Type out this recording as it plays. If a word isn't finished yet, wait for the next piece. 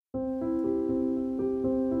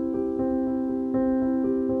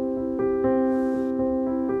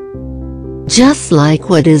Just like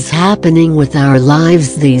what is happening with our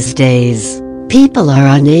lives these days, people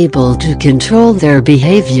are unable to control their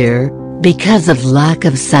behavior because of lack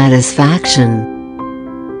of satisfaction.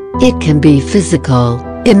 It can be physical,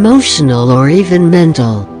 emotional, or even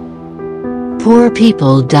mental. Poor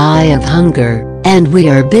people die of hunger, and we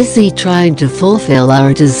are busy trying to fulfill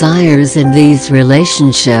our desires in these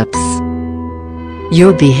relationships.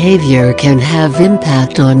 Your behavior can have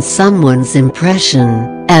impact on someone's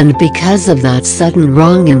impression, and because of that sudden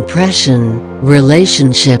wrong impression,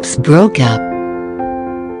 relationships broke up.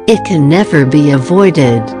 It can never be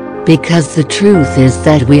avoided, because the truth is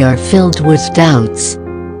that we are filled with doubts.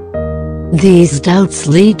 These doubts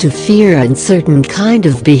lead to fear and certain kind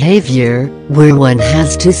of behavior, where one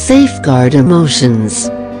has to safeguard emotions.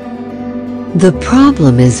 The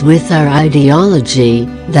problem is with our ideology,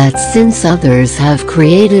 that since others have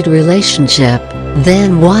created relationship,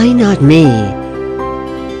 then why not me?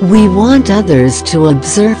 We want others to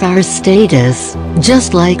observe our status,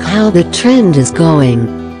 just like how the trend is going.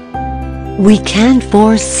 We can't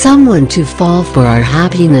force someone to fall for our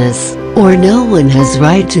happiness, or no one has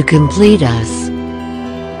right to complete us.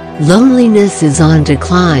 Loneliness is on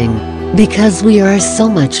decline, because we are so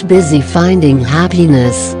much busy finding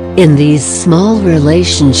happiness in these small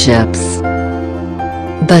relationships.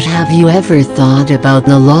 But have you ever thought about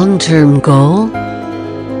the long-term goal?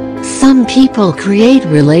 Some people create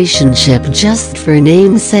relationship just for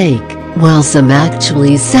namesake, while some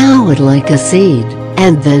actually sow it like a seed,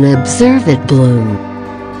 and then observe it bloom.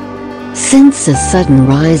 Since a sudden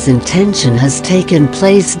rise in tension has taken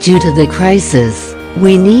place due to the crisis,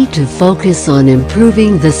 we need to focus on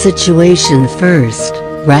improving the situation first,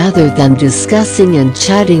 rather than discussing and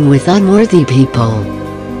chatting with unworthy people.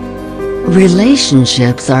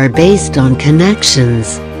 Relationships are based on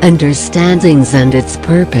connections, understandings, and its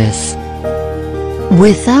purpose.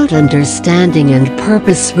 Without understanding and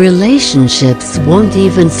purpose, relationships won't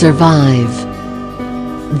even survive.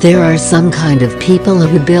 There are some kind of people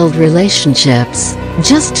who build relationships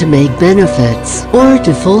just to make benefits or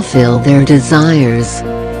to fulfill their desires.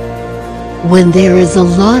 When there is a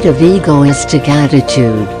lot of egoistic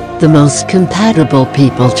attitude, the most compatible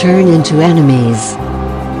people turn into enemies.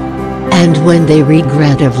 And when they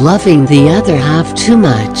regret of loving the other half too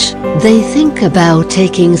much, they think about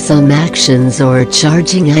taking some actions or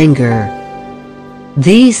charging anger.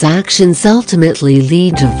 These actions ultimately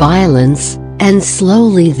lead to violence, and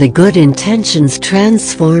slowly the good intentions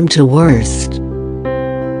transform to worst.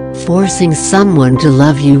 Forcing someone to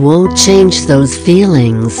love you won't change those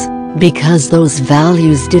feelings, because those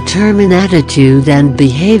values determine attitude and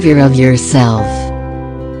behavior of yourself.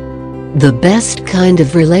 The best kind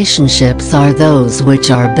of relationships are those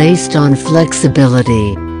which are based on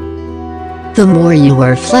flexibility. The more you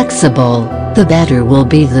are flexible, the better will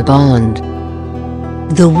be the bond.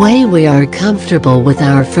 The way we are comfortable with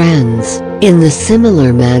our friends, in the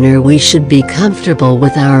similar manner we should be comfortable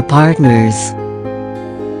with our partners.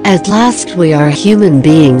 At last, we are human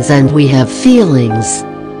beings and we have feelings.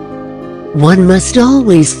 One must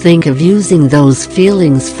always think of using those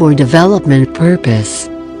feelings for development purpose.